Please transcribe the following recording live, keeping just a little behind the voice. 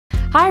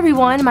Hi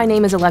everyone, my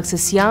name is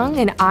Alexis Young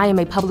and I am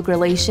a public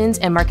relations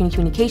and marketing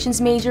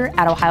communications major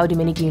at Ohio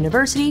Dominican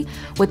University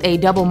with a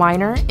double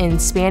minor in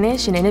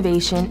Spanish and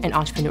innovation and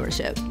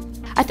entrepreneurship.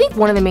 I think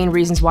one of the main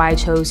reasons why I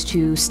chose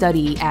to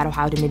study at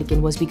Ohio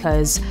Dominican was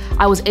because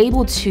I was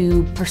able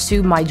to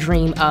pursue my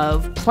dream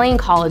of playing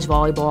college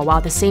volleyball while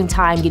at the same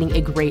time getting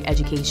a great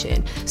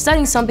education,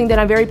 studying something that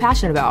I'm very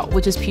passionate about,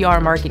 which is PR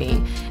and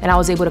marketing, and I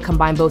was able to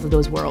combine both of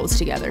those worlds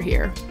together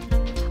here.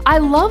 I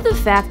love the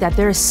fact that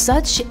there is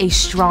such a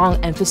strong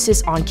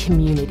emphasis on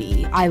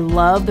community. I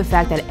love the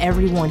fact that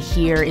everyone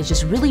here is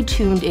just really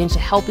tuned into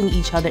helping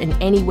each other in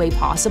any way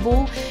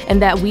possible, and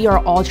that we are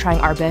all trying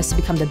our best to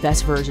become the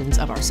best versions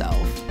of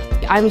ourselves.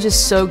 I'm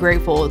just so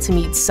grateful to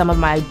meet some of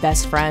my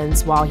best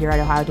friends while here at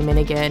Ohio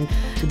Dominican.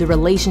 The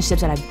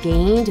relationships that I've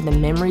gained and the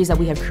memories that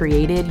we have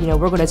created,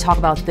 we're going to talk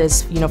about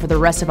this, for the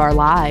rest of our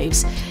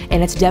lives.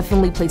 And it's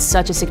definitely played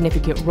such a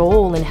significant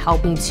role in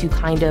helping to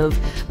kind of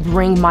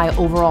bring my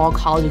overall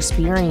college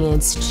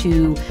experience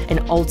to an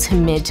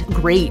ultimate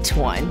great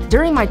one.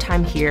 During my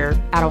time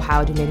here at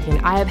Ohio Dominican,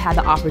 I have had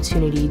the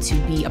opportunity to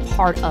be a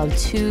part of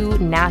 2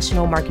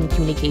 national marketing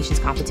communications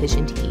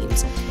competition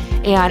teams.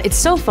 And it's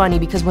so funny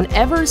because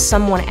whenever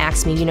someone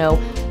asks me,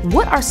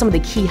 what are some of the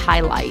key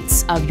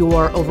highlights of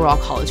your overall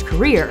college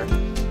career?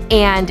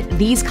 And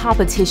these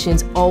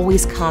competitions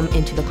always come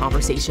into the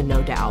conversation,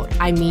 no doubt.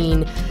 I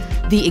mean,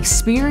 the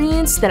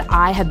experience that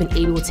I have been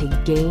able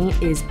to gain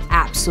is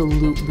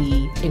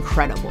absolutely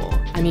incredible.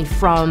 I mean,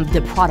 from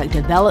the product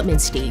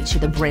development stage to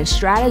the brand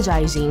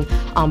strategizing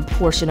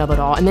portion of it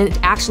all, and then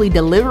actually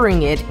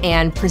delivering it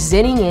and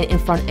presenting it in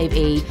front of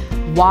a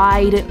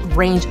wide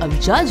range of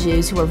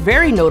judges who are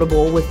very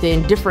notable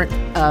within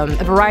a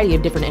variety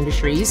of different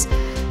industries.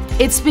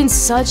 It's been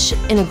such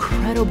an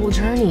incredible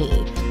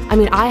journey. I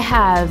mean, I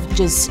have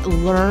just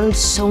learned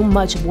so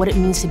much of what it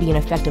means to be an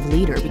effective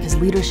leader, because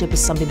leadership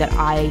is something that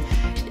I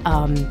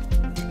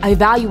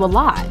value a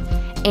lot.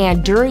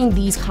 And during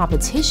these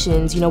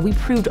competitions, we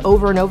proved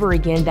over and over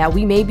again that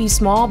we may be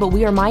small, but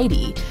we are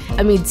mighty.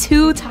 I mean,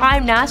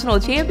 2-time national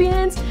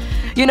champions,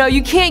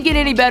 you can't get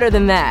any better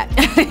than that.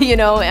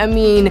 I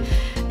mean,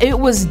 it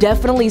was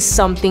definitely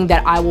something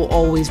that I will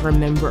always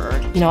remember.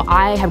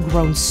 I have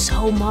grown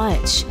so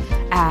much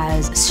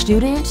as a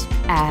student,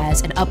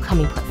 as an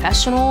upcoming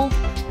professional,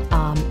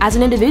 as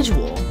an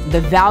individual. The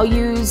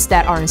values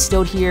that are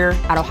instilled here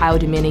at Ohio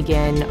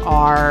Dominican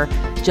are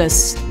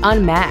just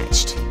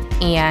unmatched,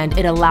 and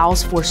it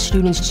allows for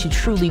students to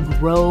truly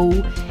grow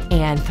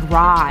and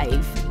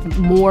thrive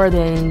more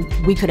than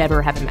we could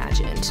ever have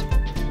imagined.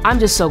 I'm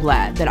just so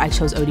glad that I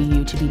chose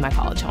ODU to be my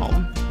college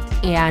home.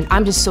 And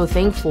I'm just so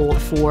thankful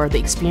for the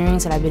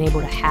experience that I've been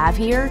able to have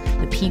here,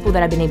 the people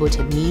that I've been able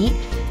to meet,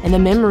 and the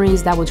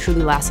memories that will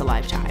truly last a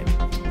lifetime.